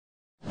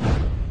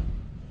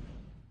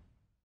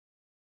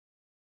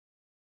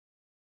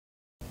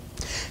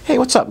Hey,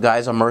 what's up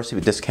guys? I'm Mercy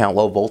with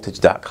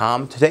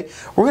DiscountLowVoltage.com. Today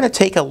we're going to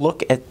take a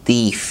look at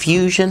the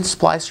Fusion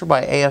Splicer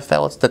by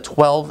AFL. It's the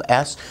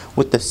 12S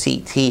with the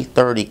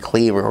CT30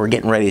 cleaver. We're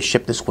getting ready to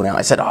ship this one out.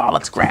 I said,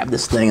 let's grab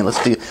this thing and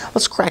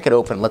let's crack it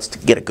open. Let's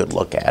get a good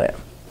look at it.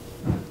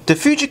 The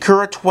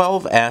Fujikura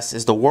 12S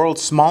is the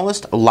world's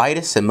smallest,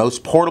 lightest, and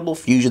most portable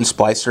fusion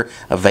splicer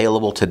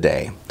available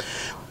today.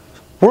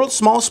 World's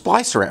smallest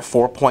splicer at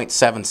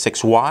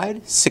 4.76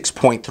 wide,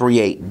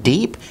 6.38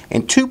 deep,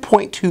 and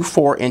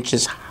 2.24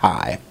 inches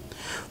high.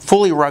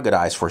 Fully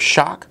ruggedized for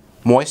shock,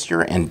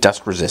 moisture, and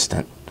dust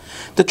resistant.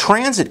 The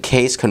transit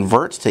case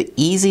converts to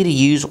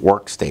easy-to-use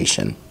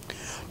workstation.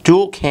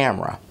 Dual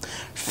camera,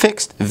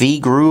 fixed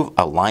V-groove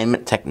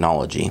alignment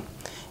technology.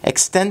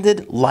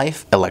 Extended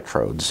life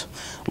electrodes,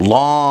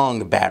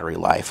 long battery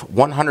life,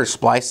 100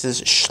 splices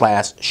 /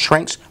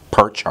 shrinks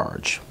per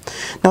charge.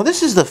 Now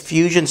this is the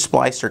Fusion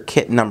Splicer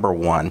kit number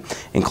 1.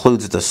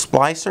 Includes the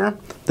splicer,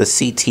 the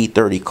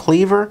CT30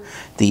 cleaver,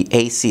 the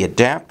AC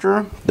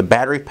adapter, the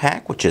battery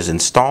pack which is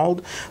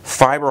installed,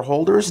 fiber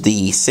holders,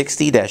 the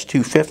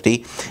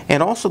 60-250,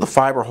 and also the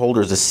fiber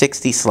holders, the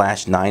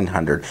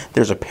 60/900.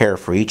 There's a pair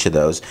for each of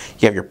those.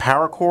 You have your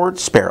power cord,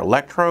 spare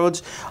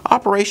electrodes,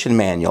 operation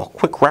manual,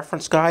 quick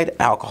reference guide,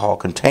 alcohol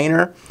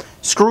container,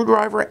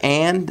 screwdriver,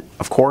 and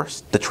of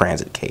course the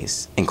transit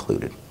case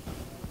included.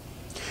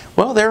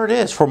 Well, there it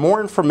is. For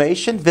more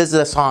information, visit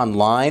us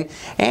online,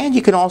 and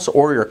you can also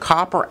order your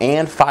copper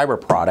and fiber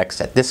products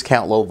at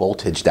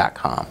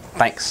DiscountLowVoltage.com.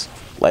 Thanks.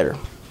 Later.